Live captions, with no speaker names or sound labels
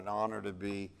An honor to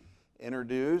be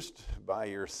introduced by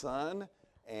your son,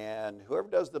 and whoever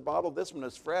does the bottle, this one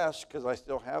is fresh because I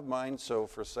still have mine, so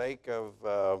for sake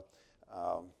of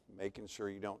making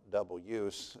sure you don't double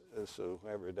use, so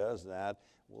whoever does that,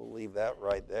 we'll leave that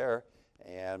right there.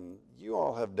 And you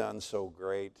all have done so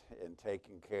great in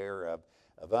taking care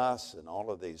of us and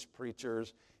all of these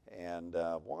preachers, and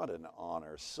what an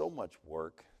honor. So much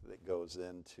work that goes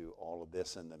into all of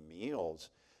this and the meals.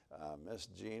 Miss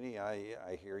Jeannie,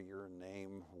 I hear your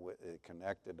name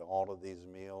connected to all of these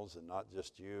meals, and not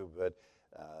just you, but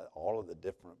all of the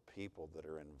different people that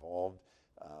are involved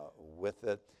with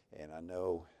it. And I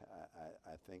know,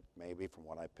 I think maybe from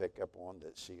what I pick up on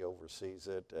that she oversees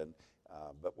it, and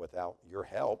but without your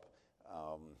help,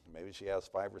 maybe she has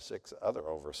 5 or 6 other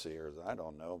overseers. I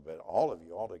don't know, but all of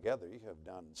you all together, you have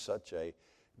done such a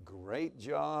great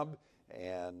job.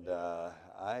 And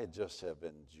I just have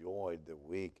enjoyed the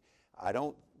week. I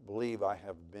don't believe I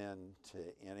have been to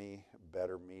any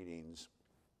better meetings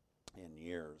in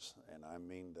years, and I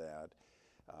mean that.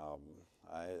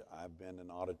 I've been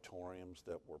in auditoriums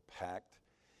that were packed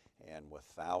and with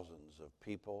thousands of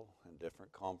people in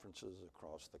different conferences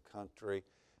across the country.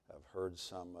 I've heard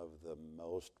some of the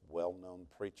most well-known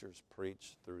preachers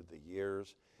preach through the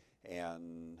years.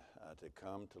 And to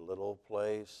come to Little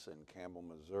Place in Campbell,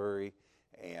 Missouri,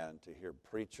 and to hear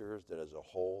preachers that as a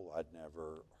whole I'd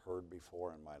never heard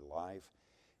before in my life.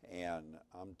 And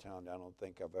I'm telling you, I don't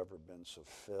think I've ever been so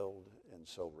filled and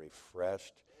so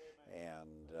refreshed.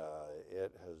 And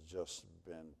it has just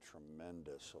been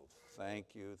tremendous. So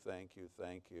thank you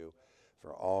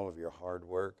for all of your hard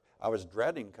work. I was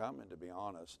dreading coming, to be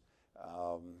honest,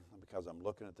 because I'm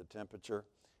looking at the temperature.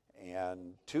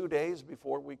 And 2 days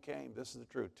before we came, this is the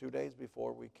truth, 2 days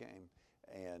before we came,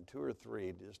 and 2 or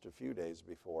 3, just a few days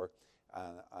before,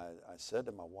 I said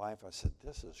to my wife, I said,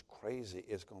 this is crazy.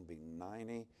 It's going to be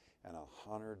 90 and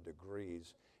 100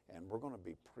 degrees, and we're going to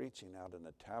be preaching out in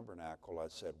the tabernacle. I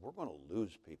said, we're going to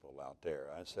lose people out there.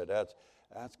 I said,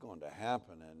 that's going to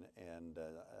happen. And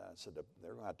I said,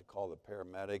 they're going to have to call the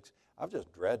paramedics. I'm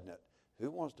just dreading it.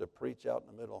 Who wants to preach out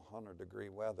in the middle of 100-degree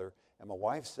weather? And my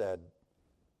wife said,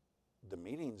 the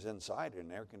meeting's inside in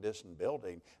an air-conditioned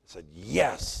building. I said,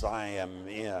 yes, I am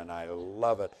in. I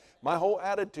love it. My whole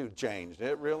attitude changed.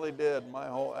 It really did. My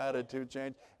whole attitude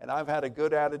changed. And I've had a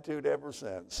good attitude ever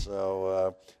since.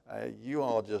 So you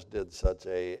all just did such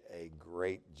a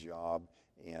great job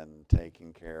in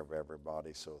taking care of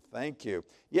everybody. So thank you.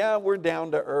 Yeah, we're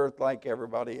down to earth like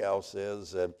everybody else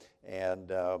is. And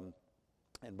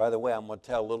by the way, I'm going to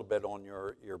tell a little bit on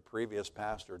your previous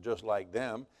pastor, just like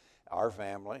them. Our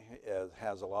family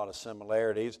has a lot of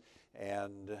similarities,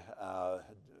 and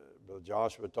Brother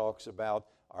Joshua talks about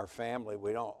our family.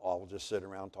 We don't all just sit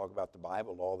around and talk about the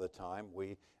Bible all the time.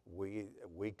 We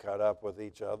cut up with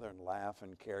each other and laugh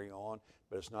and carry on,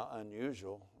 but it's not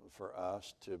unusual for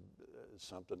us to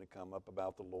something to come up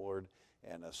about the Lord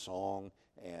and a song,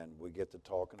 and we get to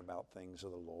talking about things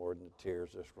of the Lord, and the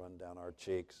tears just run down our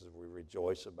cheeks as we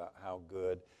rejoice about how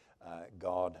good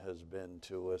God has been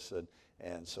to us,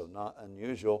 and so not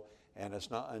unusual. And it's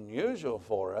not unusual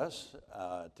for us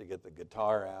to get the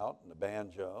guitar out and the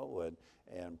banjo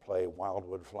and play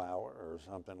Wildwood Flower or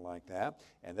something like that.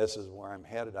 And this is where I'm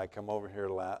headed. I come over here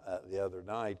the other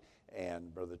night,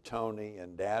 and Brother Tony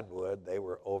and Dad Wood, they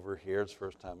were over here. It's the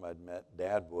first time I'd met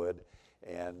Dad Wood,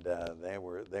 and they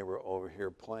were over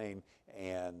here playing,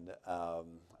 and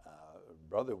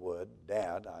Brother Wood,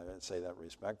 Dad, I say that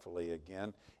respectfully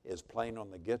again, is playing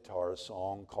on the guitar a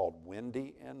song called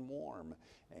Windy and Warm.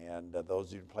 And those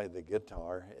of you who play the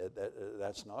guitar,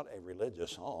 that's not a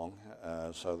religious song,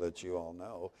 so that you all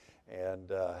know.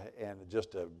 And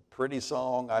just a pretty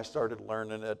song. I started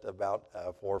learning it about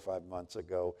 4 or 5 months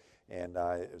ago, and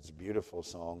it's a beautiful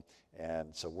song.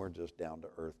 And so we're just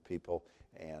down-to-earth people.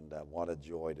 And what a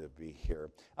joy to be here.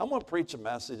 I'm going to preach a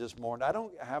message this morning. I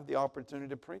don't have the opportunity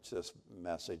to preach this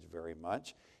message very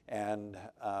much. And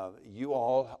you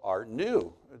all are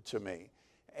new to me.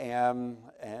 And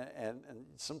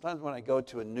sometimes when I go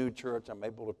to a new church, I'm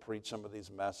able to preach some of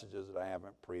these messages that I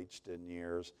haven't preached in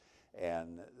years.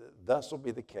 And thus will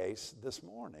be the case this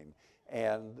morning.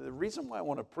 And the reason why I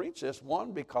want to preach this,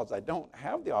 one, because I don't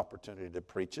have the opportunity to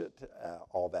preach it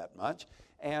all that much.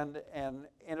 And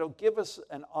it'll give us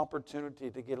an opportunity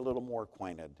to get a little more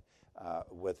acquainted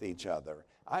with each other.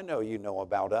 I know you know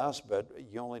about us, but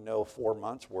you only know 4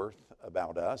 months worth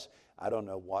about us. I don't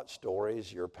know what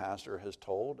stories your pastor has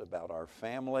told about our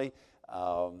family,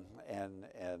 and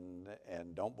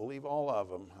don't believe all of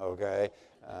them, okay?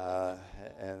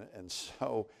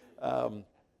 So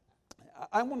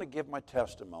I want to give my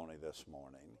testimony this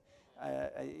morning.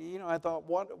 I thought,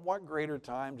 what greater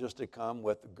time just to come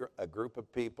with a group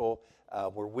of people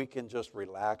where we can just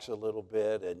relax a little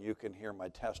bit and you can hear my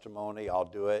testimony. I'll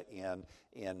do it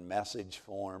in message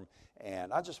form.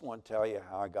 And I just want to tell you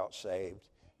how I got saved.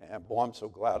 And boy, I'm so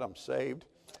glad I'm saved.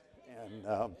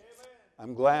 And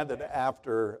I'm glad that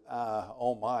after,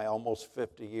 almost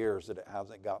 50 years that it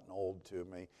hasn't gotten old to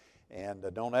me. And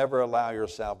don't ever allow your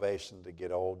salvation to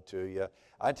get old to you.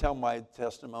 I tell my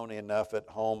testimony enough at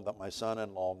home that my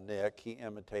son-in-law, Nick, he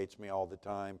imitates me all the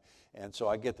time. And so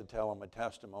I get to tell him a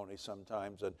testimony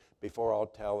sometimes. And before I'll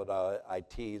tell it, I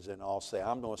tease and I'll say,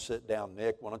 I'm going to sit down,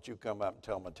 Nick. Why don't you come up and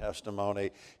tell my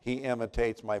testimony? He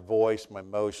imitates my voice, my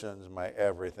motions, my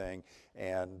everything.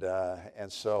 And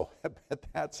so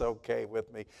that's okay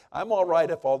with me. I'm all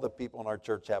right if all the people in our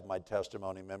church have my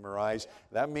testimony memorized.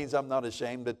 That means I'm not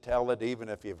ashamed to tell it, even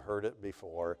if you've heard it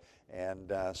before.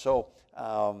 And so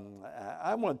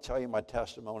I want to tell you my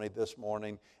testimony this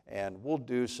morning, and we'll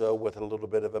do so with a little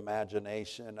bit of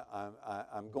imagination.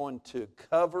 I'm going to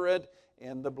cover it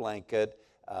in the blanket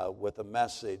with a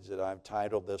message that I've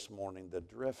titled this morning, The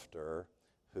Drifter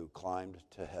Who Climbed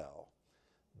to Hell.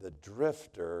 The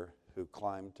Drifter Who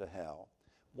Climbed to Hell.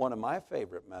 One of my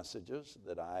favorite messages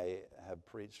that I have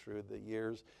preached through the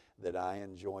years, that I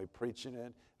enjoy preaching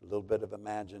it, a little bit of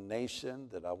imagination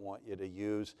that I want you to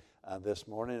use this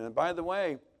morning. And by the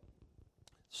way,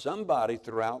 somebody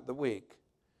throughout the week,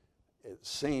 it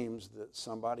seems that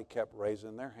somebody kept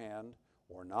raising their hand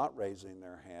or not raising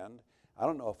their hand. I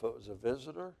don't know if it was a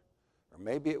visitor or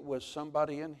maybe it was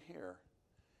somebody in here.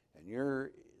 And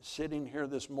you're sitting here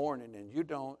this morning and you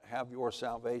don't have your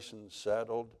salvation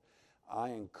settled. I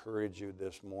encourage you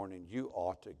this morning, you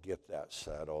ought to get that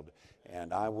settled,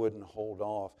 and I wouldn't hold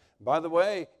off. By the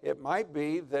way, it might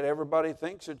be that everybody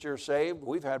thinks that you're saved.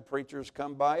 We've had preachers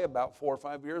come by about 4 or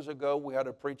 5 years ago. We had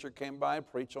a preacher came by,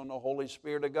 preach on the Holy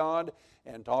Spirit of God,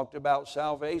 and talked about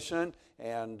salvation,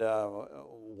 and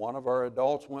one of our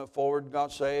adults went forward and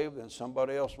got saved, and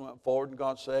somebody else went forward and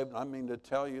got saved. And I mean to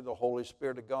tell you, the Holy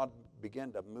Spirit of God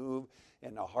began to move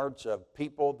in the hearts of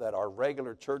people that are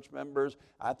regular church members.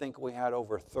 I think we had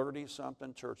over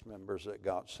 30-something church members that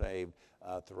got saved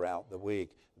throughout the week.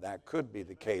 That could be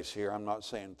the case here. I'm not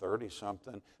saying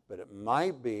 30-something, but it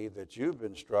might be that you've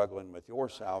been struggling with your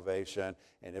salvation,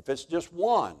 and if it's just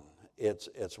one,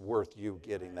 it's worth you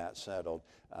getting that settled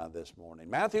this morning.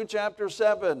 Matthew chapter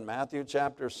 7. Matthew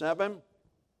chapter 7.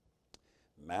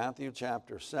 Matthew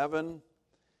chapter 7.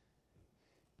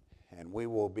 And we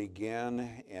will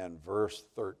begin in verse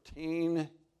 13,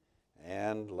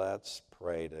 and let's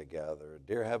pray together.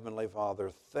 Dear Heavenly Father,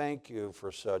 thank you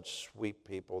for such sweet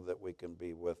people that we can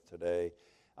be with today.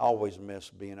 I always miss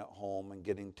being at home and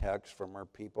getting texts from our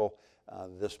people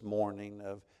this morning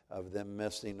of them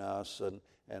missing us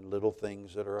and little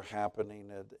things that are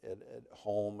happening at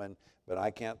home. But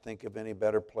I can't think of any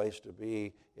better place to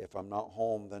be if I'm not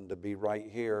home than to be right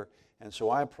here. And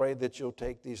so I pray that you'll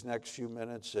take these next few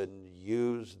minutes and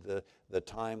use the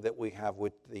time that we have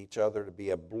with each other to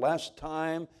be a blessed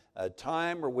time, a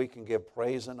time where we can give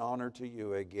praise and honor to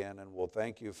you again, and we'll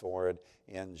thank you for it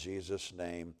in Jesus'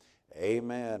 name.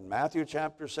 Amen. Matthew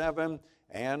chapter 7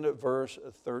 and verse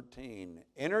 13.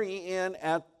 Enter ye in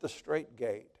at the strait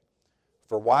gate,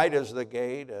 for wide is the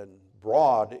gate, and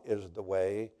broad is the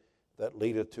way that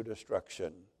leadeth to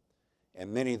destruction,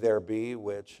 and many there be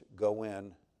which go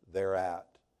in thereat.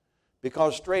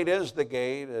 Because strait is the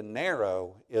gate, and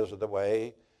narrow is the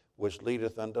way which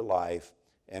leadeth unto life,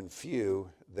 and few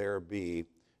there be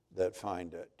that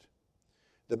find it.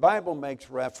 The Bible makes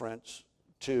reference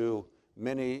to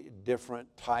many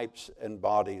different types and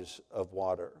bodies of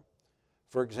water.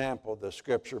 For example, the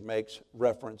scripture makes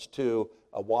reference to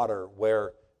a water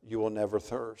where you will never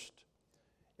thirst.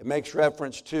 It makes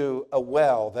reference to a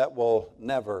well that will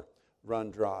never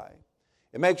run dry.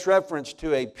 It makes reference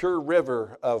to a pure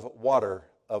river of water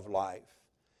of life.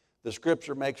 The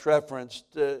scripture makes reference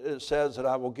to, it says that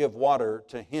I will give water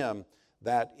to him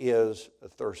that is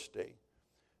thirsty.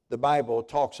 The Bible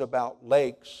talks about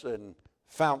lakes and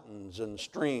fountains and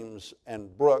streams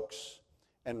and brooks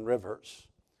and rivers.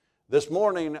 This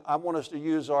morning, I want us to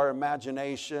use our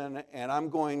imagination, and I'm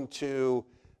going to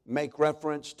make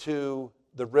reference to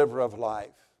the river of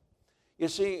life. You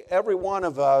see, every one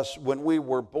of us, when we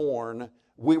were born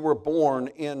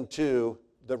into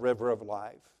the river of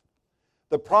life.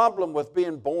 The problem with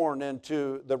being born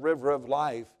into the river of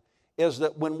life is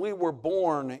that when we were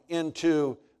born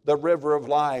into the river of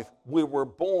life, we were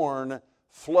born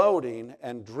floating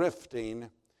and drifting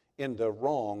in the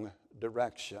wrong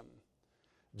direction.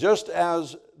 Just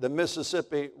as the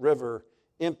Mississippi River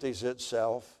empties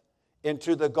itself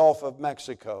into the Gulf of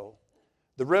Mexico,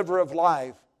 The river of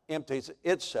life empties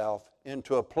itself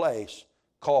into a place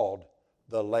called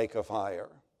the lake of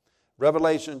fire.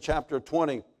 Revelation chapter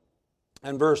 20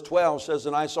 and verse 12 says,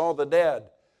 "And I saw the dead,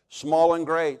 small and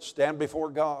great, stand before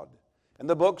God. And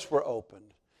the books were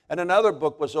opened. And another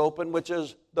book was opened, which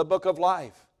is the book of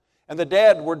life. And the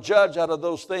dead were judged out of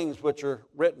those things which are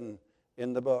written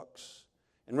in the books."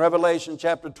 In Revelation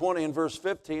chapter 20 and verse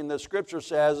 15, the scripture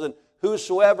says, "And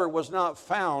whosoever was not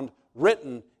found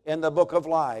written in the book of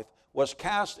life was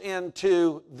cast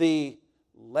into the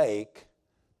lake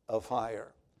of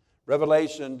fire."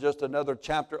 Revelation, just another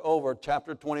chapter over,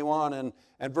 chapter 21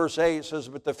 and verse 8 says,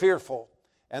 "But the fearful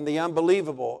and the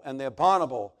unbelievable and the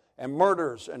abominable and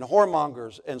murderers and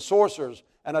whoremongers and sorcerers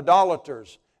and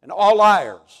idolaters and all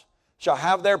liars shall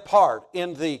have their part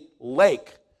in the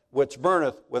lake which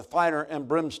burneth with fire and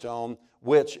brimstone,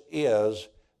 which is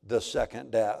the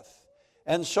second death."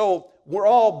 And so we're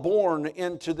all born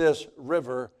into this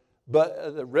river,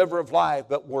 but the river of life,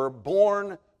 but we're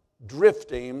born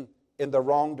drifting in the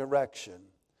wrong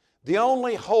direction. The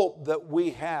only hope that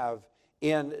we have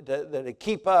to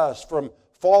keep us from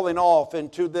falling off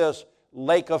into this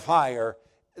lake of fire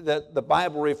that the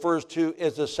Bible refers to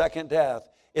as the second death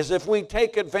is if we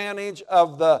take advantage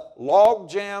of the log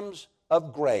jams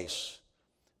of grace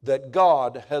that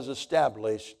God has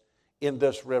established in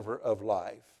this river of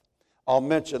life. I'll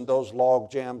mention those log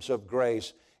jams of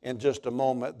grace in just a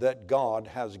moment that God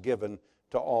has given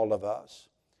to all of us.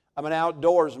 I'm an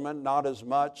outdoorsman, not as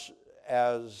much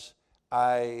as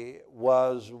I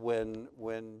was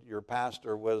when your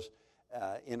pastor was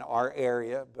in our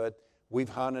area, but we've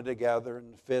hunted together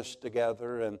and fished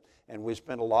together, and we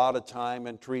spent a lot of time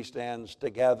in tree stands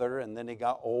together. And then he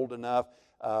got old enough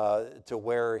to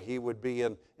where he would be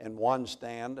in one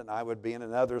stand and I would be in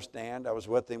another stand. I was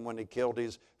with him when he killed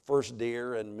his first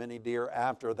deer and many deer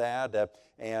after that,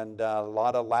 and a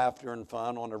lot of laughter and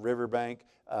fun on a riverbank,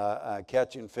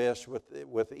 catching fish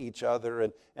with each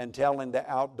other and telling the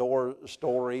outdoor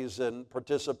stories and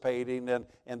participating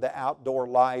in the outdoor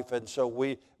life. And so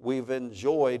we've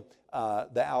enjoyed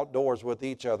the outdoors with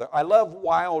each other. I love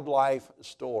wildlife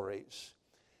stories.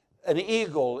 An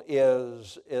eagle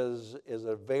is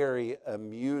a very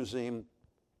amusing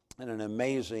and an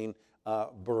amazing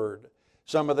bird.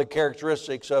 Some of the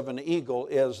characteristics of an eagle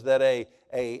is that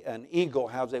an eagle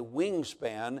has a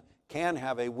wingspan, can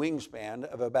have a wingspan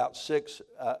of about 6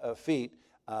 feet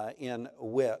in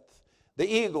width. The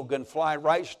eagle can fly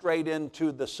right straight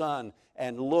into the sun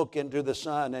and look into the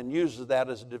sun and uses that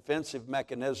as a defensive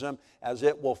mechanism, as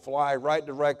it will fly right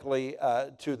directly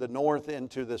to the north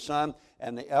into the sun.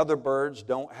 And the other birds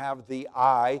don't have the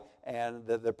eye and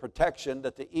the protection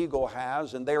that the eagle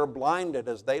has, and they are blinded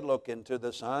as they look into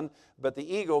the sun. But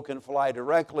the eagle can fly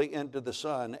directly into the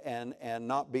sun and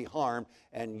not be harmed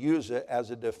and use it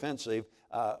as a defensive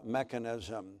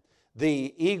mechanism.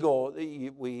 The eagle,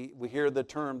 we hear the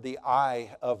term the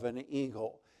eye of an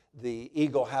eagle. The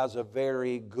eagle has a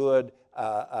very good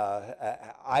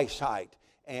eyesight,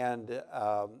 and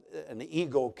an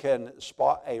eagle can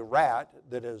spot a rat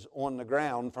that is on the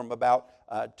ground from about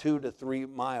 2 to 3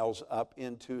 miles up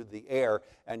into the air,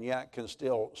 and yet can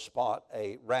still spot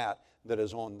a rat that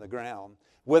is on the ground.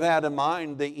 With that in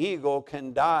mind, the eagle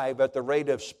can dive at the rate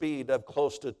of speed of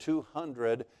close to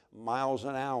 200 miles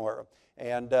an hour.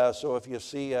 And so if you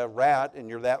see a rat and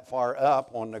you're that far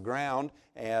up on the ground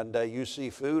and you see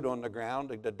food on the ground,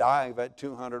 to dive at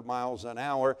 200 miles an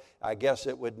hour, I guess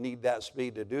it would need that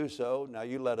speed to do so. Now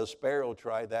you let a sparrow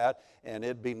try that and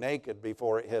it'd be naked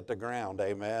before it hit the ground,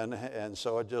 amen? And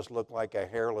so it just looked like a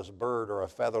hairless bird or a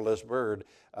featherless bird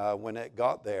when it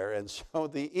got there. And so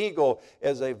the eagle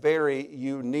is a very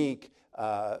unique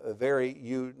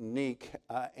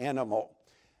animal.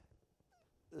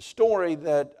 The story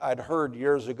that I'd heard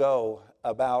years ago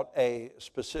about a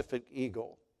specific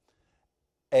eagle,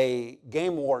 a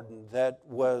game warden that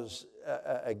was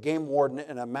a game warden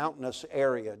in a mountainous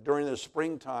area during the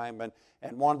springtime,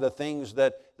 and one of the things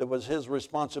that was his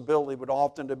responsibility would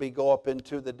often to be go up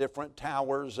into the different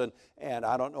towers, and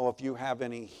I don't know if you have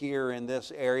any here in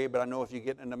this area, but I know if you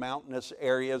get into mountainous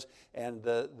areas and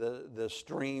the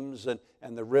streams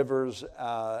and the rivers,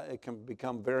 it can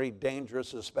become very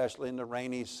dangerous, especially in the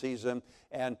rainy season.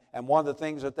 And one of the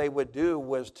things that they would do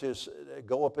was to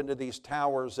go up into these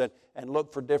towers and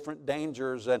look for different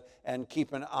dangers and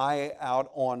keep an eye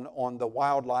out on the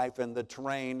wildlife and the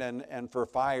terrain and for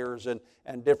fires and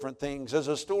different things. As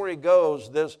the story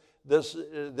goes, this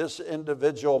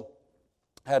individual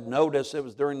had noticed it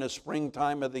was during the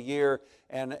springtime of the year,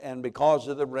 and because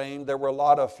of the rain, there were a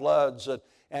lot of floods.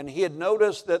 And he had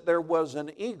noticed that there was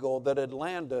an eagle that had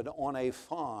landed on a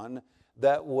fawn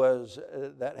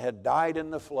that had died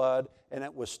in the flood, and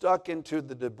it was stuck into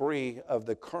the debris of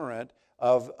the current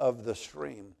of the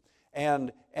stream.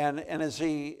 And as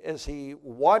he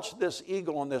watched this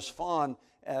eagle and this fawn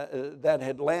that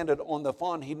had landed on the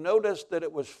fawn, he noticed that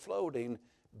it was floating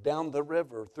down the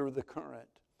river through the current.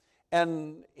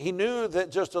 And he knew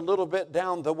that just a little bit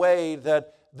down the way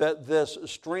that this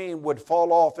stream would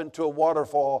fall off into a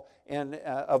waterfall, into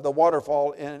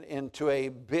a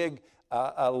big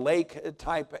a lake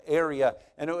type area,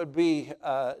 and it would be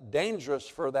dangerous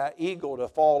for that eagle to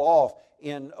fall off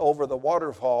over the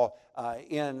waterfall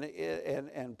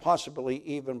and possibly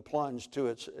even plunge to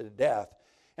its death.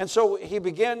 And so he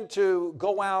began to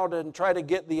go out and try to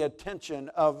get the attention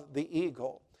of the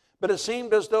eagle. But it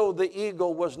seemed as though the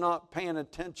eagle was not paying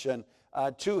attention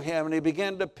to him, and he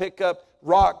began to pick up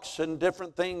rocks and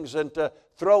different things and to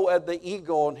throw at the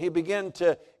eagle, and he began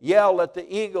to yell at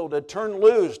the eagle to turn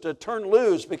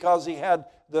loose, because he had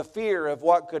the fear of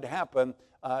what could happen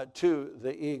to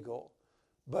the eagle.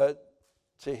 But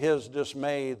to his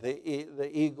dismay, the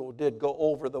eagle did go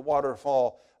over the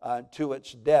waterfall to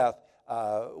its death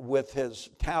with his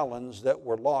talons that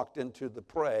were locked into the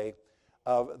prey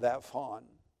of that fawn.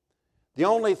 The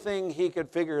only thing he could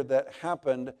figure that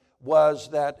happened was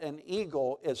that an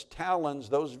eagle is talons.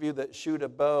 Those of you that shoot a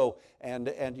bow,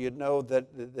 and you know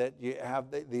that you have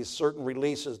these certain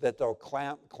releases that they'll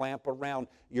clamp around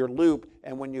your loop,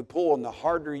 and when you pull, and the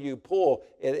harder you pull,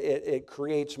 it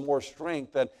creates more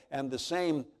strength, and the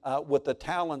same with the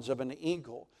talons of an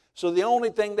eagle. So the only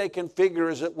thing they can figure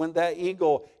is that when that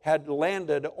eagle had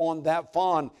landed on that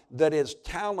fawn, that his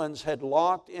talons had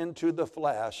locked into the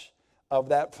flesh of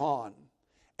that fawn.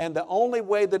 And the only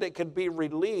way that it could be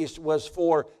released was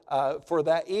for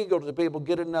that eagle to be able to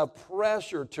get enough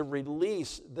pressure to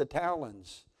release the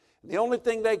talons. The only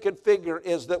thing they could figure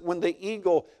is that when the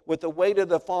eagle, with the weight of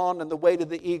the fawn and the weight of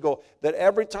the eagle, that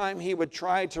every time he would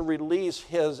try to release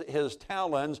his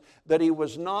talons, that he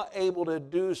was not able to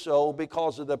do so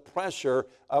because of the pressure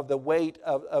of the weight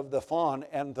of the fawn,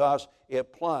 and thus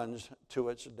it plunged to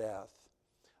its death.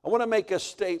 I want to make a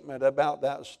statement about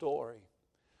that story.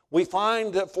 We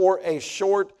find that for a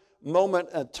short moment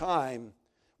of time,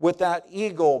 with that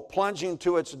eagle plunging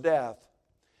to its death,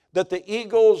 that the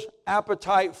eagle's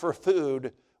appetite for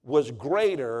food was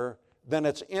greater than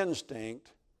its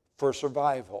instinct for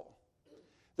survival.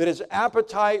 That his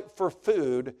appetite for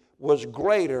food was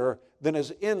greater than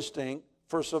his instinct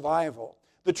for survival.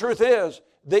 The truth is,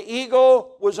 the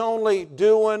eagle was only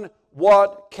doing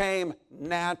what came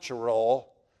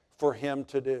natural for him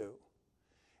to do.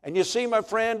 And you see, my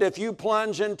friend, if you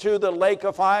plunge into the lake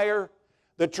of fire,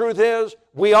 the truth is,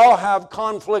 we all have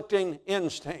conflicting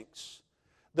instincts.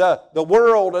 The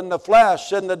world and the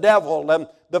flesh and the devil, and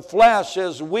the flesh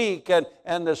is weak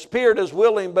and the spirit is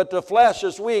willing, but the flesh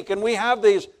is weak. And we have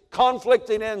these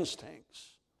conflicting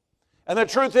instincts. And the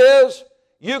truth is,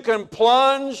 you can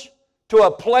plunge to a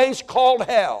place called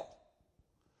hell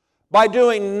by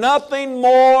doing nothing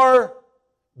more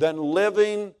than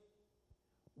living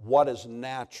what is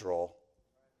natural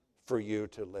for you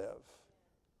to live.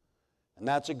 And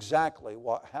that's exactly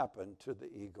what happened to the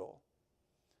eagle.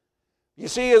 You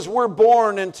see, as we're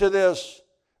born into this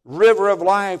river of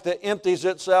life that empties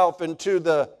itself into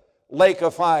the lake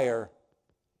of fire,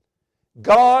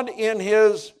 God in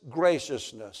His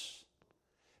graciousness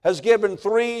has given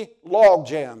 3 log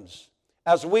jams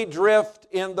as we drift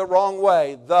in the wrong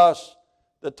way. Thus,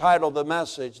 the title of the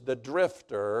message, The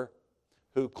Drifter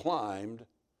Who Climbed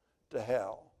to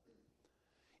Hell.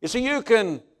 You see, you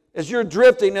can, as you're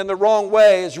drifting in the wrong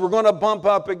way, as we're going to bump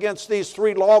up against these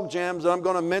 3 log jams that I'm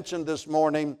going to mention this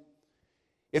morning,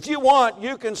 if you want,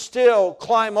 you can still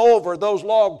climb over those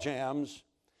log jams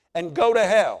and go to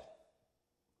hell.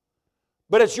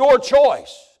 But it's your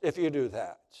choice if you do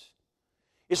that.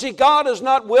 You see, God is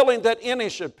not willing that any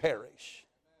should perish,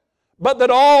 but that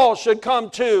all should come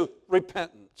to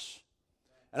repentance.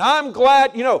 And I'm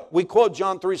glad, we quote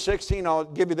John 3:16. I'll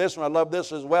give you this one. I love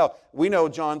this as well. We know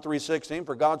John 3:16.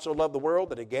 For God so loved the world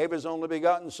that He gave His only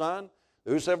begotten Son.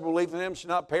 Whosoever believes in Him shall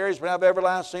not perish but have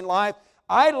everlasting life.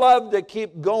 I love to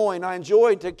keep going. I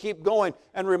enjoy to keep going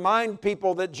and remind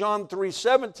people that John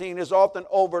 3:17 is often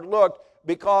overlooked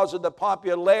because of the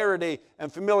popularity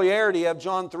and familiarity of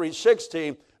John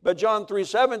 3:16. But John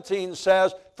 3:17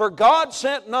 says, for God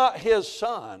sent not His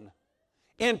Son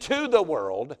into the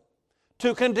world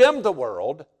to condemn the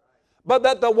world, but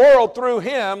that the world through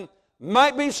Him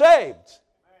might be saved.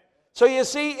 So you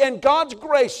see, in God's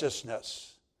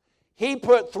graciousness, He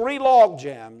put 3 log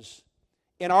jams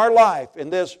in our life, in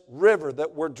this river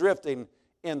that we're drifting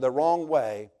in the wrong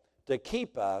way, to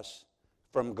keep us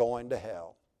from going to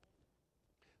hell.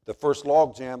 The first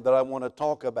logjam that I want to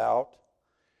talk about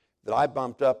that I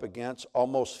bumped up against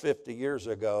almost 50 years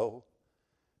ago,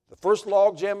 the first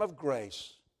logjam of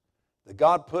grace that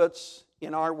God puts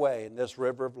in our way in this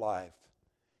river of life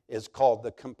is called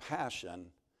the compassion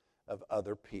of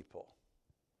other people.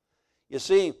 You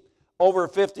see, over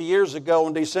 50 years ago,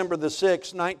 on December the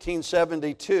 6th,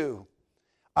 1972,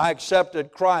 I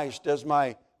accepted Christ as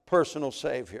my personal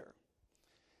Savior.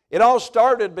 It all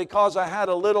started because I had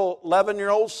a little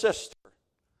 11-year-old sister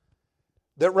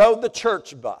that rode the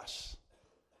church bus.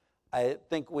 I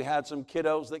think we had some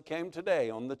kiddos that came today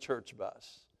on the church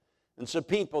bus, and some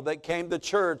people that came to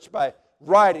church by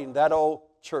riding that old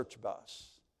church bus.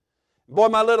 Boy,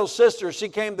 my little sister, she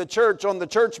came to church on the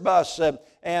church bus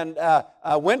and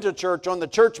went to church on the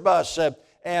church bus,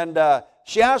 and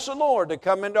she asked the Lord to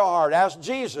come into her heart, asked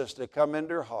Jesus to come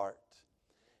into her heart.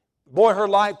 Boy, her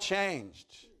life changed.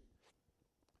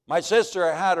 My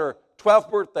sister had her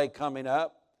 12th birthday coming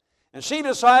up, and she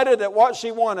decided that what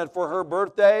she wanted for her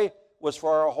birthday was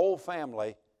for our whole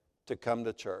family to come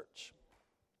to church.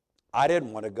 I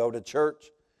didn't want to go to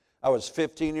church. I was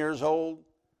 15 years old.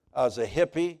 I was a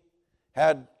hippie,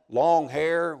 had long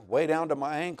hair way down to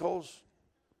my ankles.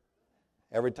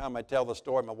 Every time I tell the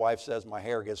story, my wife says my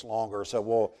hair gets longer,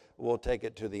 so we'll take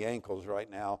it to the ankles right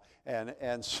now.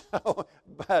 And so,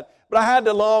 but I had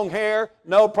the long hair.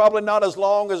 No, probably not as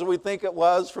long as we think it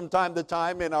was from time to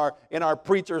time in our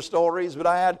preacher stories. But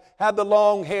I had the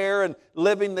long hair and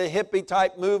living the hippie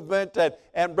type movement.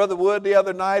 And Brother Wood the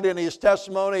other night in his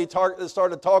testimony, he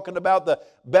started talking about the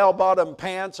bell-bottom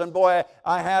pants. And boy,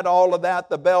 I had all of that,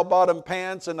 the bell-bottom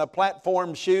pants and the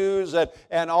platform shoes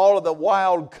and all of the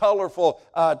wild, colorful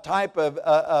type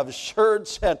of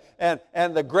shirts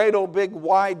and the great old big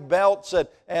wide belts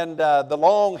and the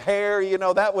long hair. You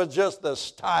know, that was just the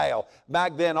style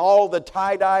back then. All the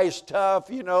tie-dye stuff,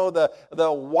 you know,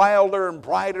 the wilder and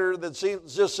brighter that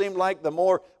just seemed like the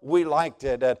more we liked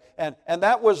it. And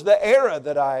that was the era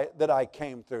that I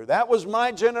came through. That was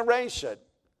my generation.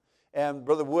 And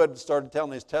Brother Wood started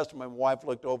telling his testimony. My wife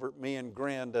looked over at me and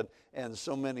grinned, and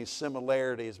so many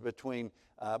similarities between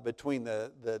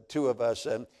the two of us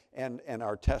and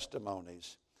our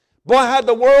testimonies. Boy, I had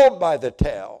the world by the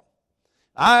tail.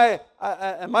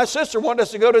 And my sister wanted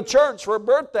us to go to church for her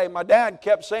birthday. My dad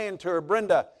kept saying to her,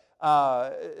 Brenda,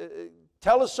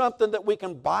 tell us something that we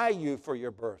can buy you for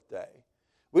your birthday.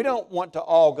 We don't want to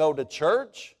all go to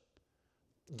church.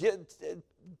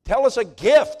 Tell us a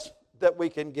gift that we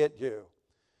can get you.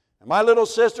 And my little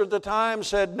sister at the time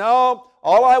said, no,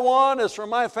 all I want is for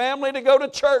my family to go to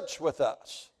church with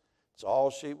us. That's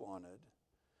all she wanted.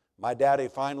 My daddy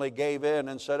finally gave in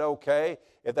and said, okay,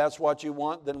 if that's what you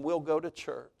want, then we'll go to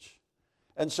church.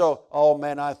 And so, oh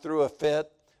man, I threw a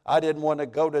fit. I didn't want to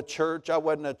go to church. I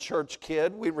wasn't a church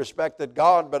kid. We respected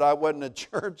God, but I wasn't a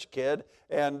church kid.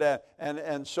 But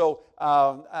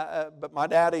my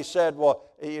daddy said, well,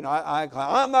 you know,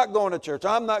 I'm not going to church.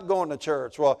 I'm not going to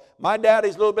church. Well, my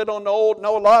daddy's a little bit on the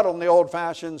know a lot on the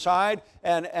old-fashioned side.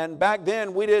 And back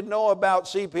then, we didn't know about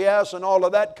CPS and all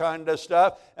of that kind of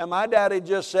stuff. And my daddy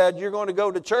just said, you're going to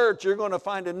go to church. You're going to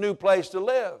find a new place to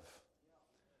live.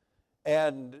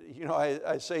 And, you know,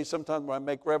 I say sometimes when I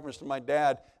make reference to my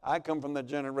dad, I come from the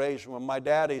generation when my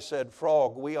daddy said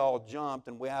frog, we all jumped,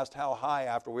 and we asked how high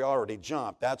after we already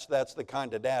jumped. That's the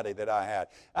kind of daddy that I had.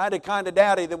 I had the kind of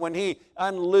daddy that when he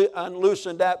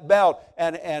unloosened that belt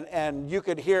and you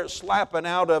could hear it slapping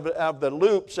out of the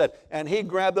loops, and he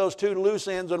grabbed those two loose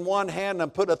ends in one hand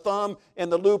and put a thumb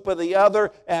in the loop of the other,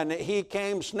 and he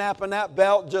came snapping that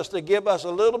belt just to give us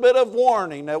a little bit of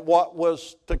warning at what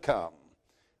was to come.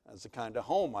 That's the kind of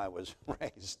home I was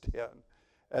raised in.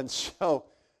 And so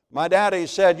my daddy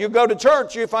said, you go to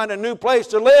church, you find a new place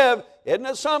to live. Isn't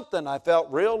it something? I felt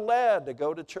real led to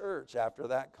go to church after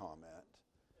that comment.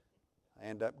 I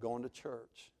ended up going to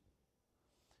church.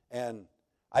 And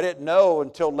I didn't know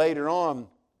until later on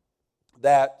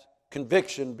that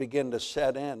conviction began to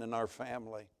set in our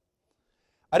family.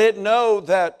 I didn't know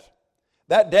that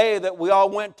day that we all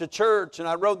went to church and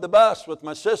I rode the bus with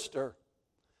my sister.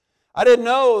 I didn't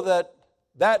know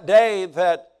that day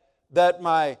that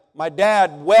my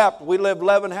dad wept. We lived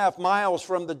 11.5 miles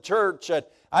from the church.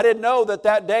 I didn't know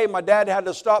that day my dad had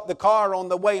to stop the car on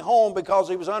the way home because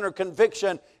he was under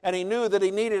conviction and he knew that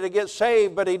he needed to get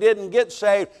saved, but he didn't get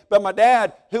saved. But my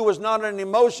dad, who was not an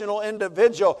emotional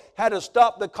individual, had to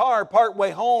stop the car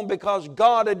partway home because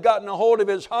God had gotten a hold of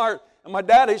his heart. And my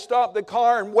daddy stopped the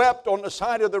car and wept on the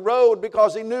side of the road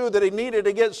because he knew that he needed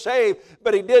to get saved,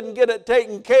 but he didn't get it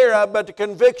taken care of, but the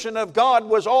conviction of God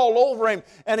was all over him,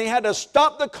 and he had to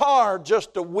stop the car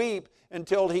just to weep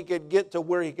until he could get to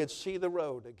where he could see the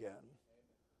road again.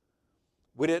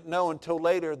 We didn't know until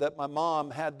later that my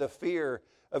mom had the fear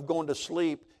of going to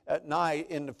sleep at night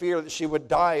in the fear that she would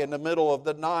die in the middle of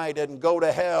the night and go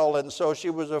to hell. And so she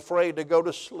was afraid to go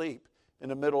to sleep in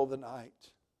the middle of the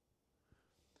night.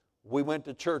 We went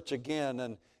to church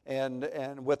again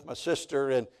and with my sister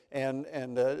and I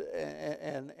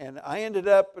ended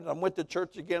up and I went to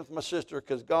church again with my sister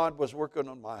because God was working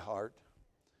on my heart.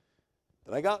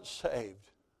 And I got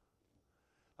saved.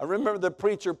 I remember the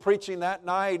preacher preaching that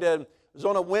night, and it was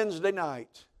on a Wednesday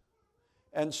night.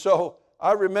 And so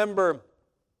I remember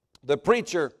the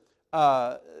preacher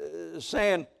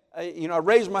saying, I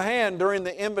raised my hand during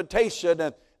the invitation,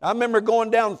 and I remember going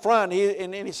down front,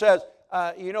 and he says,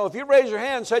 if you raise your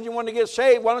hand and said you want to get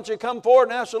saved, why don't you come forward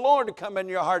and ask the Lord to come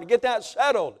into your heart and get that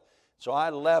settled? So I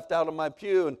left out of my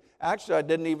pew, and actually I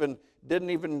didn't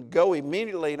even go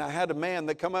immediately, and I had a man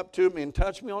that come up to me and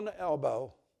touched me on the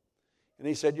elbow. And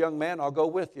he said, young man, I'll go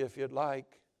with you if you'd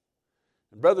like.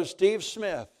 And Brother Steve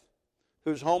Smith,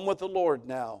 who's home with the Lord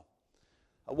now,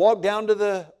 I walked down to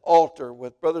the altar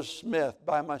with Brother Smith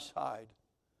by my side.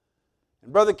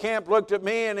 And Brother Camp looked at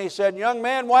me and he said, young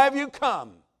man, why have you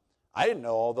come? I didn't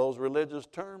know all those religious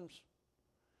terms.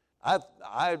 I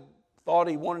thought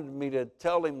he wanted me to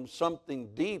tell him something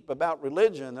deep about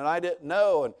religion that I didn't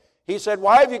know. And he said,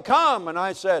 why have you come? And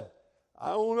I said, I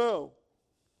don't know.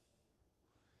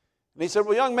 And he said,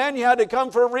 well, young man, you had to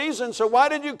come for a reason, so why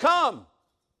did you come?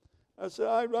 I said,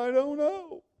 I don't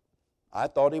know. I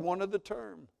thought he wanted the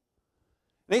term.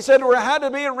 And he said, well, there had to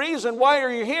be a reason. Why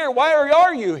are you here? Why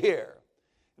are you here?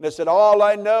 And I said, all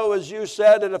I know is you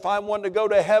said that if I wanted to go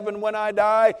to heaven when I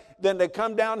die, then to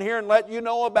come down here and let you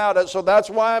know about it. So that's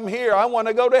why I'm here. I want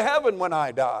to go to heaven when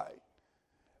I die.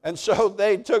 And so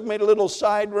they took me to a little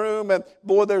side room, and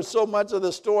boy, there's so much of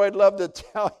the story I'd love to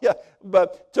tell you,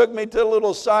 but took me to a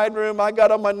little side room. I got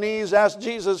on my knees, asked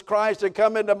Jesus Christ to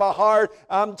come into my heart.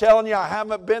 I'm telling you, I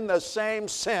haven't been the same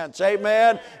since.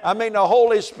 Amen. I mean, the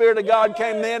Holy Spirit of God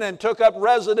came in and took up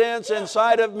residence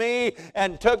inside of me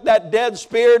and took that dead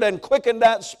spirit and quickened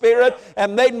that spirit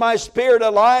and made my spirit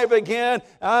alive again.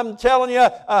 I'm telling you,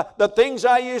 the things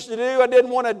I used to do, I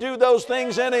didn't want to do those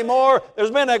things anymore.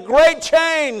 There's been a great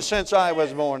change since I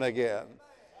was born again.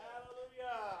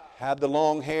 Had the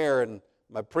long hair, and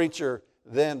my preacher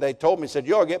then, they told me, said,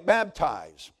 you ought to get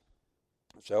baptized.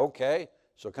 I said, okay.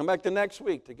 So come back the next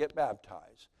week to get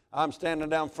baptized. I'm standing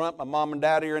down front. My mom and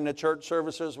dad are in the church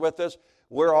services with us.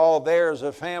 We're all there as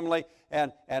a family,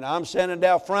 and I'm standing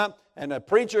down front, and the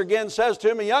preacher again says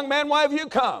to me, young man, why have you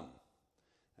come?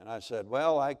 And I said,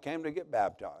 well, I came to get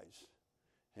baptized.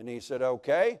 And he said,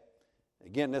 okay.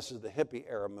 Again, this is the hippie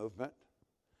era movement.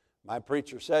 My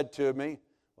preacher said to me,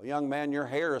 well, young man, your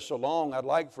hair is so long, I'd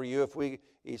like for you,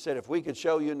 he said, if we could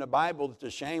show you in the Bible that it's a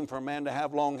shame for a man to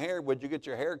have long hair, would you get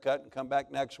your hair cut and come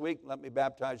back next week and let me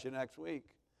baptize you next week?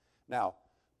 Now,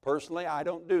 personally, I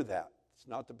don't do that. It's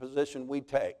not the position we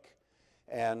take.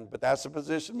 But that's the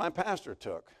position my pastor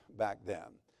took back then.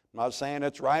 I'm not saying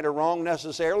it's right or wrong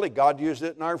necessarily. God used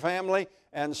it in our family.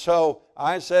 And so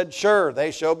I said, sure.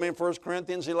 They showed me in 1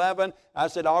 Corinthians 11. I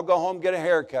said, I'll go home and get a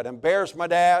haircut. Embarrassed my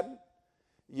dad.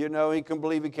 You know, he couldn't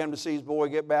believe he came to see his boy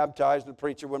get baptized. The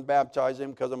preacher wouldn't baptize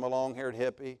him because I'm a long-haired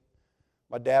hippie.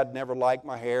 My dad never liked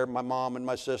my hair. My mom and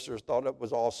my sisters thought it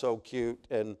was all so cute.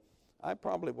 And I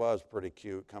probably was pretty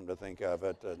cute, come to think of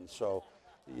it. And so,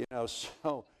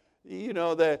 so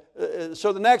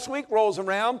the next week rolls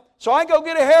around. So I go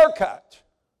get a haircut.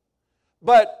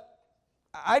 But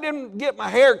I didn't get my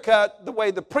hair cut the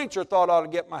way the preacher thought I ought to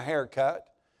get my hair cut.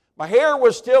 My hair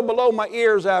was still below my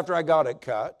ears after I got it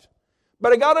cut.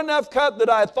 But I got enough cut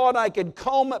that I thought I could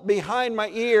comb it behind my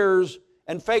ears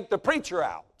and fake the preacher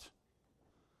out.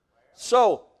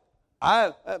 So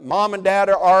Mom and Dad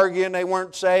are arguing. They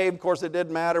weren't saved. Of course, it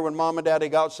didn't matter. When Mom and Daddy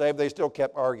got saved, they still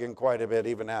kept arguing quite a bit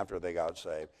even after they got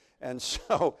saved. And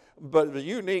so, but the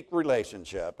unique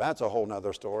relationship, that's a whole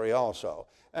other story also.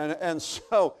 And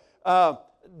so,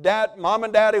 Mom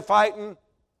and Daddy fighting.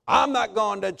 I'm not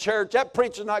going to church. That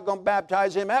preacher's not going to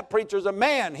baptize him. That preacher's a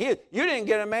man. You didn't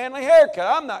get a manly haircut.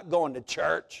 I'm not going to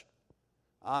church.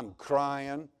 I'm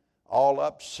crying, all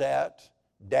upset.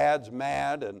 Dad's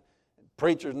mad, and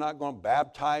preacher's not going to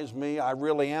baptize me. I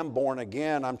really am born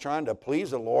again. I'm trying to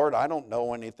please the Lord. I don't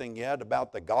know anything yet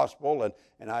about the gospel,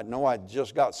 and I know I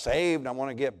just got saved. I want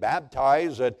to get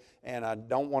baptized, and I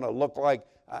don't want to look like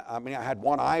I mean, I had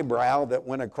one eyebrow that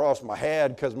went across my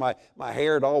head because my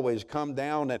hair had always come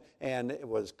down and it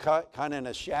was cut kind of in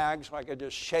a shag, so I could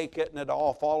just shake it and it'd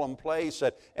all fall in place.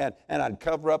 And I'd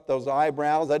cover up those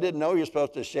eyebrows. I didn't know you're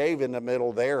supposed to shave in the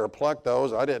middle there or pluck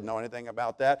those. I didn't know anything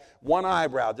about that. One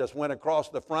eyebrow just went across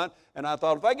the front, and I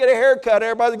thought, if I get a haircut,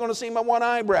 everybody's going to see my one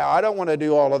eyebrow. I don't want to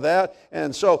do all of that.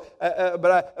 And so,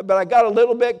 but I got a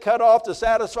little bit cut off to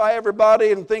satisfy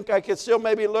everybody and think I could still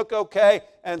maybe look okay.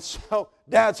 And so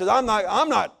Dad says, I'm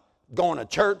not going to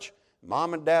church.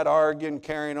 Mom and Dad arguing,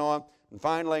 carrying on. And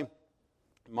finally,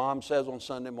 Mom says on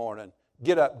Sunday morning,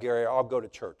 get up, Gary, I'll go to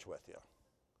church with you.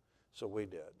 So we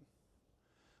did.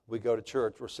 We go to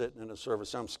church. We're sitting in a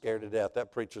service. I'm scared to death.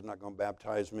 That preacher's not going to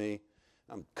baptize me.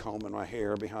 I'm combing my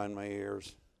hair behind my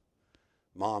ears.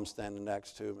 Mom's standing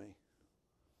next to me.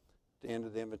 At the end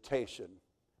of the invitation,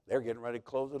 they're getting ready to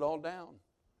close it all down.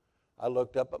 I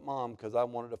looked up at Mom because I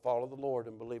wanted to follow the Lord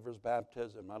in believer's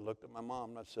baptism. I looked at my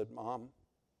mom and I said, Mom,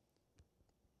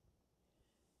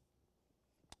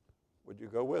 would you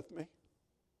go with me?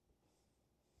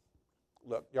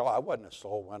 Look, y'all, I wasn't a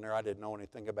soul winner. I didn't know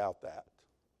anything about that.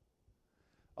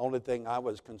 Only thing I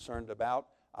was concerned about,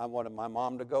 I wanted my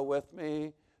mom to go with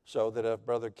me so that if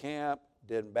Brother Camp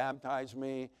didn't baptize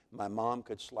me, my mom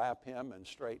could slap him and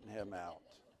straighten him out.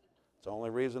 It's the only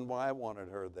reason why I wanted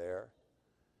her there.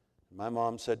 My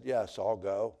mom said, yes, I'll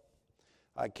go.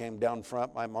 I came down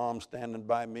front, my mom standing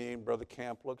by me, and Brother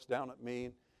Camp looks down at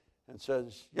me and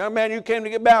says, young man, you came to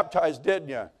get baptized, didn't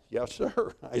you? Yes,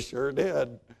 sir, I sure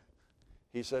did.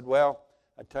 He said, well,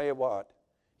 I tell you what.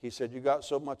 He said, you got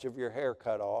so much of your hair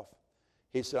cut off.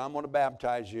 He said, I'm going to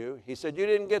baptize you. He said, you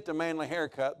didn't get the manly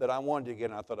haircut that I wanted to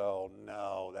get. And I thought, oh,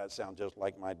 no, that sounds just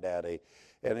like my daddy.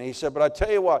 And he said, but I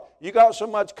tell you what, you got so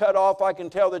much cut off, I can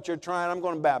tell that you're trying. I'm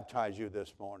going to baptize you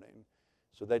this morning.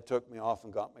 So they took me off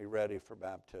and got me ready for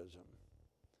baptism.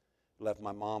 Left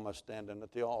my mama standing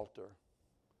at the altar.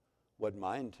 Wasn't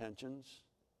my intentions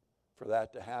for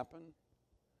that to happen.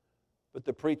 But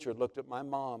the preacher looked at my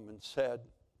mom and said,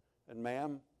 and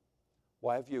ma'am,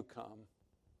 why have you come?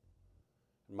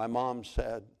 And my mom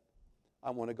said, I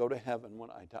want to go to heaven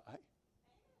when I die.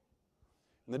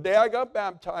 And the day I got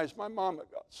baptized, my mama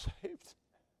got saved.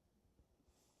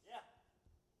 Yeah.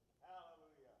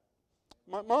 Hallelujah.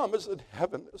 My mom is in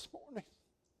heaven this morning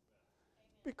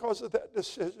because of that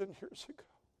decision years ago.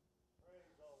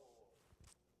 Praise the Lord.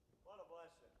 What a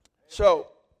blessing. So,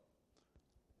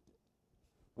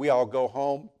 we all go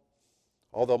home.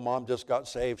 Although Mom just got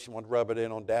saved, she wanted to rub it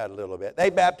in on Dad a little bit. They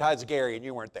baptized Gary and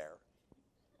you weren't there.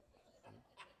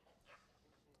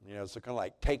 You know, so kind of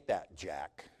like, take that,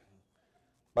 Jack.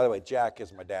 By the way, Jack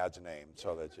is my dad's name,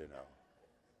 so that you know.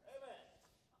 Amen.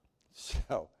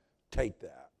 So, take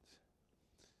that.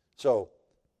 So,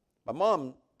 my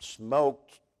mom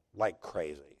smoked like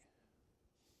crazy.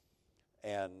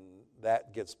 And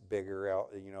that gets bigger out,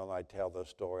 you know, I tell the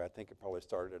story. I think it probably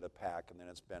started at a pack, and then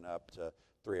it's been up to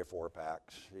 3 or 4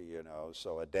 packs, you know,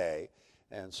 so a day.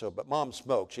 And so, but Mom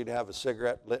smoked. She'd have a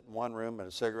cigarette lit in one room and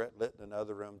a cigarette lit in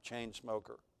another room, chain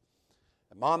smoker.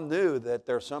 And Mom knew that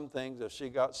there's some things, if she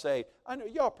got saved, I know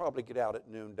y'all probably get out at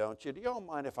noon, don't you? Do y'all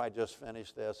mind if I just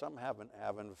finish this? I'm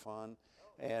having fun,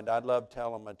 and I'd love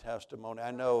telling my testimony.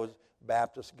 I know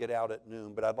Baptists get out at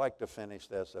noon, but I'd like to finish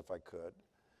this if I could.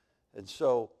 And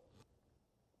so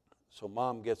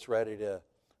Mom gets ready to,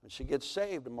 and she gets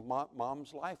saved, and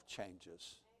Mom's life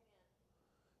changes.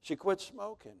 She quits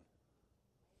smoking.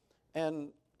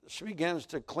 And she begins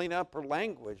to clean up her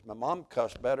language. My mom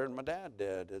cussed better than my dad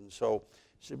did. And so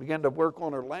she began to work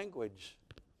on her language.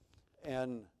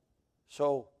 And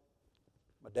so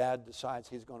my dad decides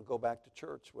he's going to go back to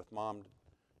church with Mom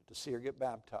to see her get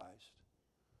baptized.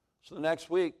 So the next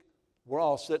week, we're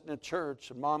all sitting in church,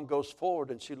 and Mom goes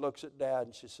forward, and she looks at Dad,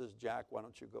 and she says, Jack, why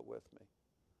don't you go with me?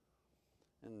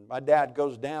 And my dad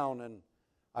goes down, and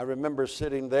I remember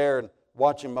sitting there and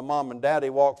watching my mom and daddy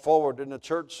walk forward in the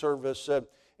church service,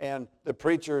 and the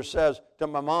preacher says to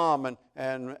my mom,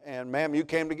 and ma'am, you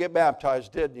came to get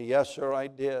baptized, didn't you? Yes, sir, I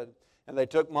did. And they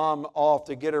took Mom off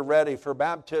to get her ready for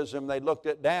baptism. They looked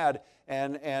at Dad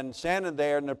and standing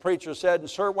there, and the preacher said, and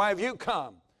sir, why have you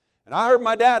come? And I heard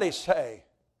my daddy say,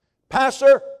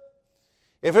 Pastor,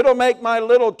 if it'll make my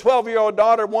little 12-year-old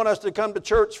daughter want us to come to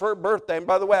church for her birthday, and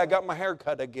by the way, I got my hair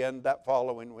cut again that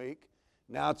following week.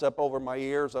 Now it's up over my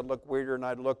ears. I look weirder than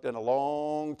I'd looked in a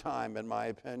long time, in my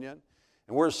opinion.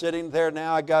 And we're sitting there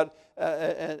now. I got,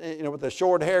 with a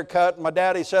short haircut. And my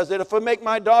daddy says that if it make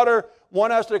my daughter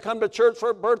want us to come to church for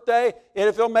a birthday, and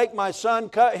if it'll make my son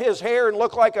cut his hair and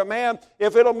look like a man,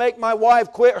 if it'll make my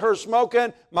wife quit her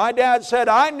smoking, my dad said,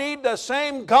 I need the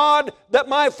same God that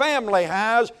my family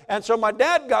has. And so my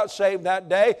dad got saved that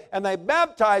day, and they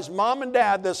baptized Mom and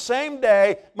Dad the same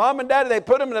day. Mom and Daddy, they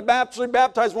put them in the baptistry,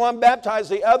 baptized one,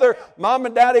 baptized the other. Mom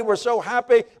and Daddy were so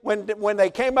happy when they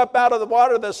came up out of the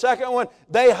water, the second one,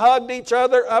 they hugged each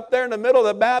other up there in the middle of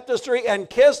the baptistry and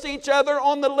kissed each other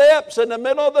on the lips in the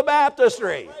middle of the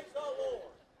baptistry.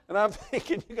 And I'm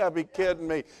thinking, you got to be kidding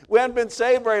me. We hadn't been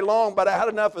saved very long, but I had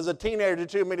enough as a teenager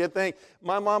to me to think,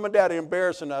 my mom and dad are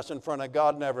embarrassing us in front of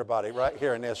God and everybody right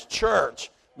here in this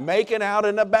church, making out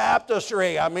in the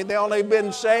baptistry. I mean, they only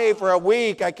been saved for a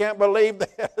week. I can't believe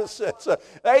this.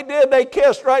 They did. They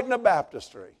kissed right in the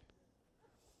baptistry.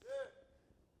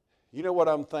 You know what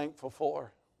I'm thankful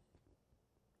for?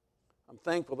 I'm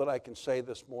thankful that I can say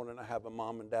this morning I have a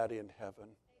mom and daddy in heaven.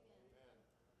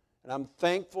 And I'm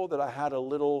thankful that I had a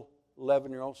little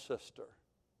 11-year-old sister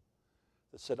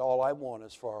that said, all I want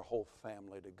is for our whole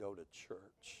family to go to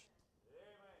church.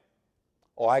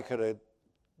 Oh, I could have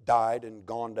died and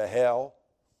gone to hell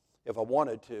if I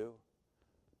wanted to,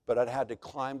 but I'd had to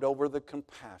climb over the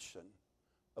compassion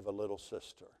of a little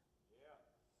sister.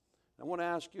 I want to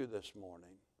ask you this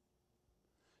morning,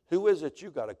 who is it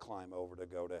you got to climb over to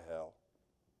go to hell?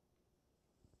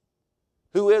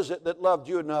 Who is it that loved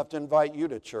you enough to invite you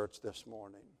to church this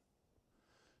morning?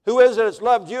 Who is it that's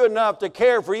loved you enough to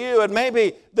care for you? And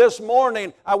maybe this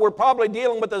morning we're probably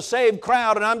dealing with a saved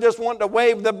crowd, and I'm just wanting to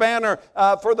wave the banner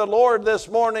for the Lord this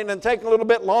morning and take a little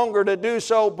bit longer to do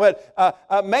so. But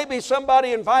maybe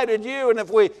somebody invited you, and if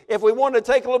we want to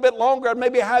take a little bit longer, I'd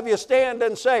maybe have you stand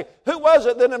and say, who was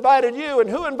it that invited you, and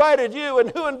who invited you, and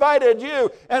who invited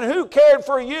you, and who cared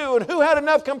for you, and who had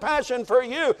enough compassion for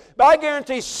you? But I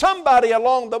guarantee somebody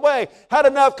along the way had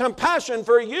enough compassion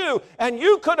for you, and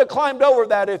you could have climbed over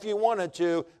that if you wanted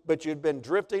to, but you'd been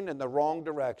drifting in the wrong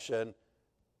direction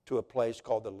to a place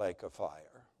called the lake of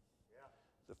fire.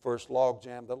 The first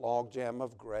logjam, the logjam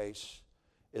of grace,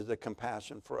 is the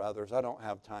compassion for others. I don't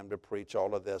have time to preach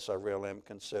all of this. I really am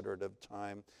considerate of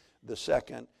time. The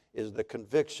second is the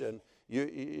conviction.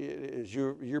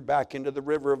 You're back into the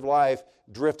river of life,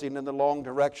 drifting in the long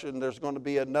direction. There's going to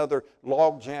be another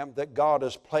logjam that God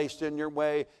has placed in your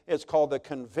way. It's called the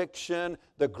conviction,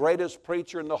 the greatest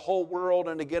preacher in the whole world.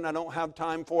 And again, I don't have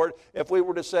time for it. If we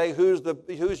were to say,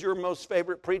 who's your most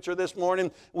favorite preacher this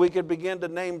morning, we could begin to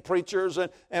name preachers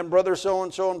and brother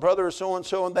so-and-so and brother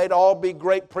so-and-so, and they'd all be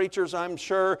great preachers, I'm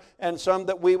sure, and some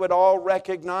that we would all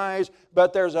recognize.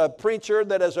 But there's a preacher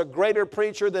that is a greater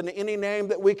preacher than any name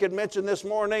that we could mention this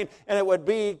morning, and it would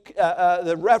be,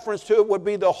 the reference to it would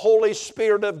be the Holy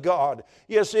Spirit of God.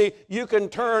 You see, you can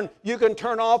turn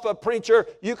off a preacher,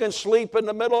 you can sleep in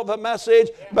the middle of a message,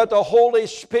 but the Holy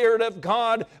Spirit of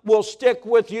God will stick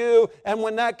with you, and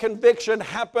when that conviction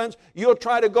happens, you'll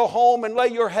try to go home and lay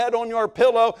your head on your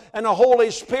pillow, and the Holy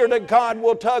Spirit of God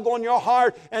will tug on your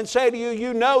heart and say to you,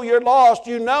 you know you're lost,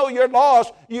 you know you're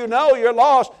lost, you know you're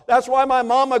lost. That's why my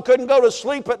mama couldn't go to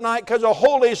sleep at night, because the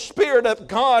Holy Spirit of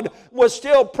God was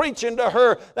still preaching to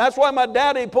her. That's why my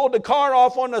daddy pulled the car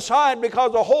off on the side,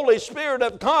 because the Holy Spirit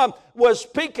of God was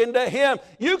speaking to him.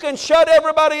 You can shut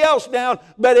everybody else down,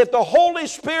 but if the Holy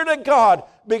Spirit of God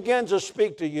begins to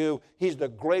speak to you, He's the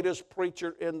greatest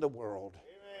preacher in the world.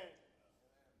 Amen.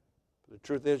 The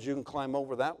truth is, you can climb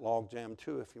over that logjam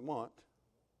too if you want.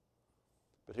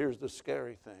 But here's the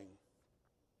scary thing.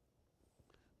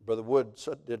 Brother Wood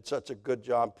did such a good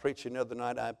job preaching the other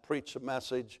night. I preached a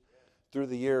message through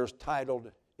the years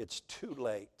titled, It's Too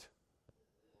Late.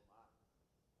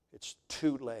 It's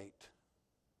too late.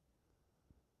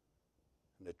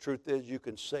 And the truth is, you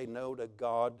can say no to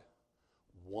God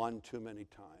one too many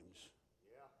times.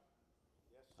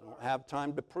 I don't have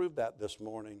time to prove that this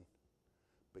morning,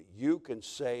 but you can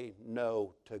say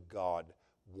no to God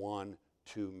one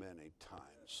too many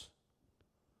times.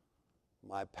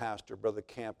 My pastor, Brother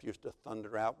Camp, used to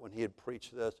thunder out when he had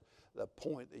preached this, the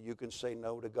point that you can say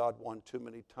no to God one too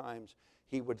many times.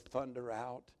 He would thunder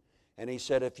out, and he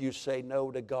said, if you say no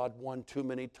to God one too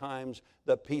many times,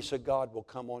 the peace of God will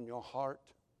come on your heart.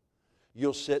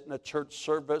 You'll sit in a church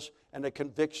service and the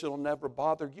conviction will never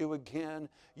bother you again.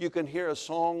 You can hear a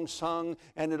song sung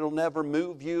and it'll never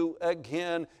move you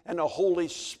again. And the Holy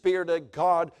Spirit of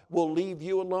God will leave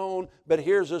you alone. But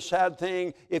here's the sad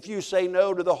thing. If you say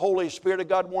no to the Holy Spirit of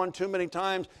God one too many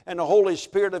times and the Holy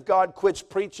Spirit of God quits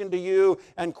preaching to you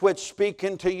and quits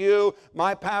speaking to you,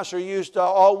 my pastor used to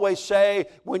always say,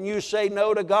 when you say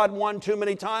no to God one too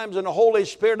many times and the Holy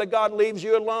Spirit of God leaves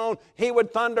you alone, he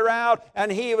would thunder out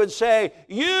and he would say,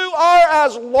 you are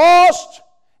as lost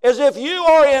as if you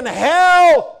are in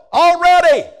hell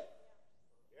already.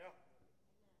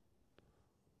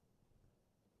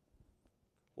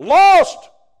 Lost.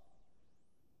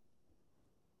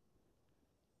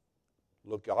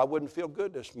 Look, I wouldn't feel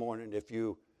good this morning if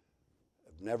you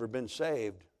have never been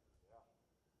saved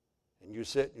and you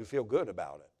sit and you feel good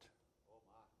about it.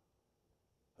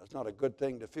 That's not a good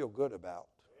thing to feel good about.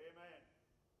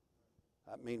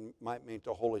 That might mean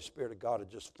the Holy Spirit of God had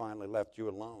just finally left you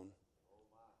alone.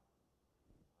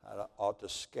 That ought to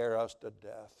scare us to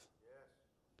death.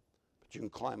 But you can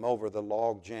climb over the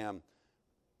log jam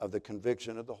of the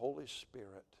conviction of the Holy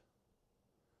Spirit.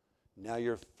 Now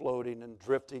you're floating and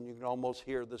drifting. You can almost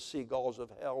hear the seagulls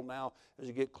of hell now as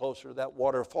you get closer to that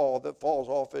waterfall that falls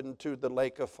off into the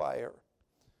lake of fire.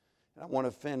 And I want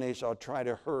to finish. I'll try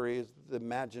to hurry the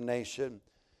imagination.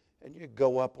 And you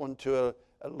go up onto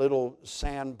a little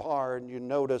sandbar and you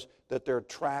notice that there are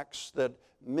tracks,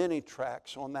 many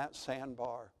tracks on that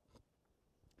sandbar.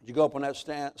 You go up on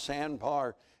that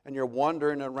sandbar and you're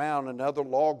wandering around another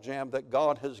log jam that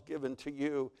God has given to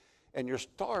you, and you're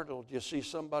startled. You see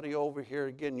somebody over here,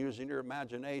 again, using your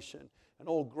imagination, an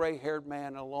old gray-haired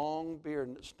man, a long beard,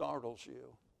 and it startles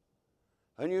you.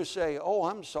 And you say, "Oh,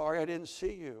 I'm sorry, I didn't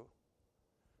see you.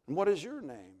 And what is your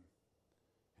name?"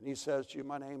 And he says to you,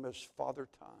 "My name is Father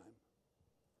Time."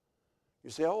 You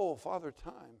say, "Oh, Father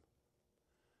Time.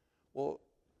 Well,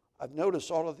 I've noticed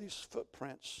all of these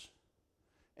footprints.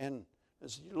 And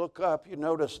as you look up, you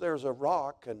notice there's a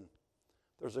rock, and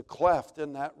there's a cleft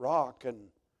in that rock,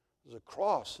 and there's a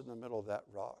cross in the middle of that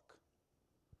rock."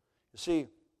 You see,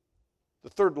 the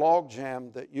third log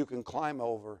jam that you can climb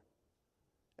over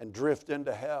and drift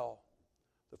into hell.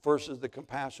 The first is the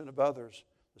compassion of others.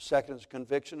 The second is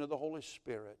conviction of the Holy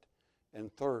Spirit.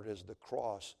 And third is the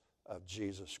cross of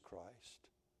Jesus Christ.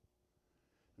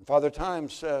 And Father Time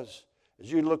says,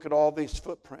 as you look at all these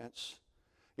footprints,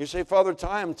 you say, "Father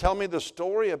Time, tell me the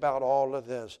story about all of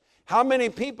this. How many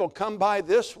people come by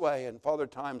this way?" And Father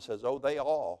Time says, "Oh, they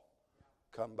all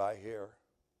come by here."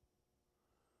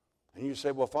 And you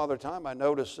say, "Well, Father Time, I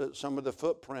noticed that some of the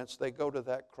footprints, they go to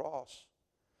that cross.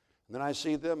 And then I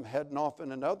see them heading off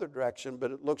in another direction,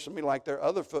 but it looks to me like there are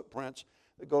other footprints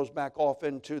that goes back off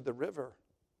into the river.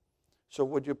 So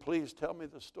would you please tell me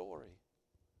the story?"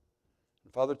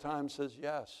 And Father Time says,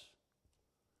 "Yes."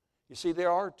 You see,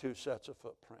 there are two sets of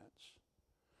footprints.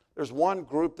 There's one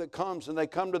group that comes and they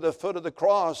come to the foot of the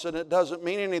cross and it doesn't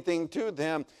mean anything to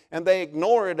them and they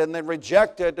ignore it and they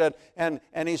reject it. And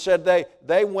he said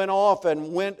they went off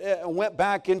and went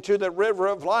back into the river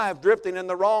of life, drifting in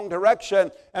the wrong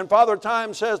direction. And Father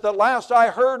Time says the last I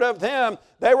heard of them,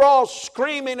 they were all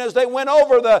screaming as they went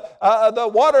over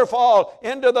the waterfall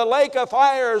into the lake of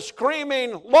fire,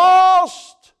 screaming,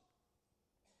 "Lost!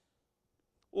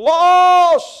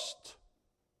 Lost!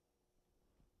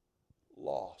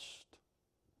 Lost."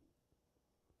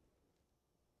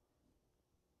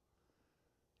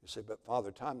 You say, "But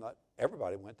Father Time, not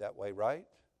everybody went that way, right?"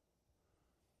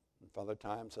 And Father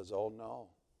Time says, "Oh no,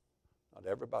 not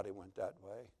everybody went that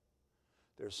way.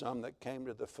 There's some that came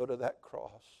to the foot of that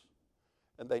cross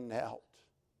and they knelt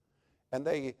and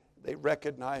they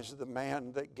recognized the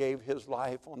man that gave his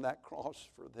life on that cross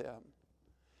for them.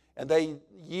 And they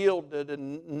yielded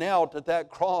and knelt at that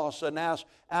cross and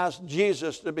asked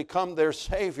Jesus to become their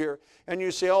Savior. And you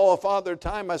say, "Oh, Father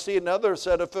Time, I see another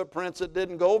set of footprints that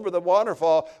didn't go over the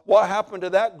waterfall. What happened to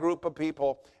that group of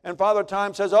people?" And Father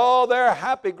Time says, "Oh, they're a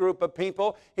happy group of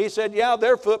people." He said, "Yeah,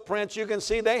 their footprints, you can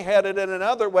see they headed in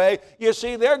another way. You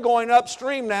see, they're going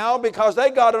upstream now because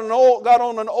they got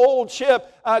on an old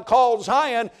ship called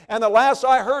Zion. And the last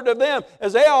I heard of them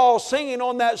is they all singing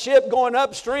on that ship going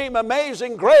upstream,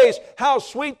 'Amazing Grace, how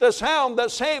sweet the sound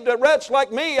that saved a wretch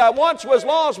like me. I once was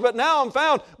lost, but now I'm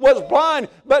found, was blind,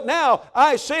 but now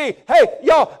I see.'" Hey,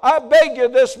 y'all, I beg you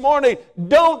this morning,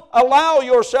 don't allow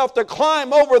yourself to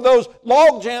climb over those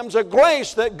log jams of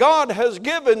grace that God has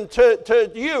given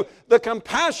to you. The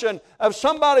compassion of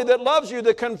somebody that loves you,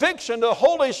 the conviction of the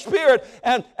Holy Spirit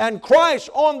and Christ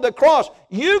on the cross.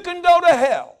 You can go to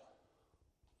hell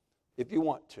if you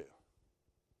want to,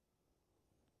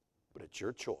 but it's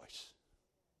your choice.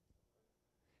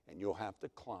 And you'll have to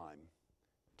climb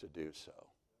to do so.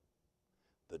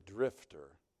 The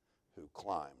drifter who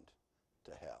climbed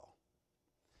to hell.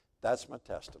 That's my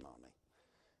testimony.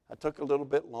 I took a little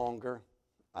bit longer.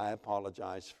 I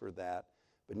apologize for that.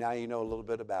 But now you know a little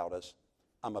bit about us.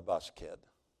 I'm a bus kid.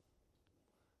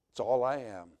 That's all I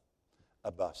am,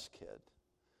 a bus kid.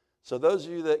 So those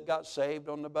of you that got saved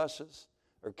on the buses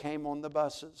or came on the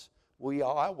buses, we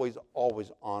always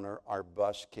honor our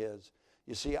bus kids.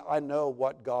 You see, I know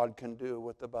what God can do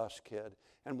with the bus kid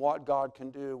and what God can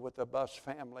do with the bus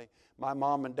family. My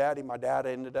mom and daddy, my dad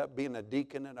ended up being a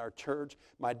deacon in our church.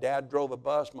 My dad drove a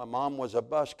bus. My mom was a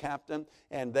bus captain,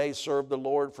 and they served the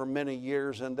Lord for many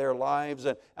years in their lives.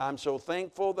 And I'm so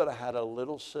thankful that I had a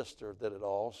little sister that it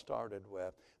all started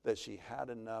with, that she had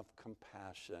enough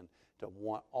compassion to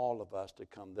want all of us to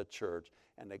come to church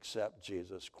and accept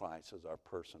Jesus Christ as our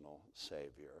personal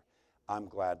Savior. I'm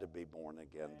glad to be born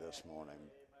again this morning.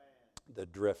 The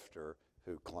drifter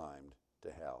who climbed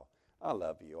to hell. I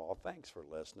love you all. Thanks for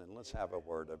listening. Let's have a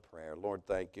word of prayer. Lord,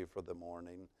 thank you for the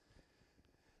morning.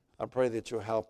 I pray that you'll help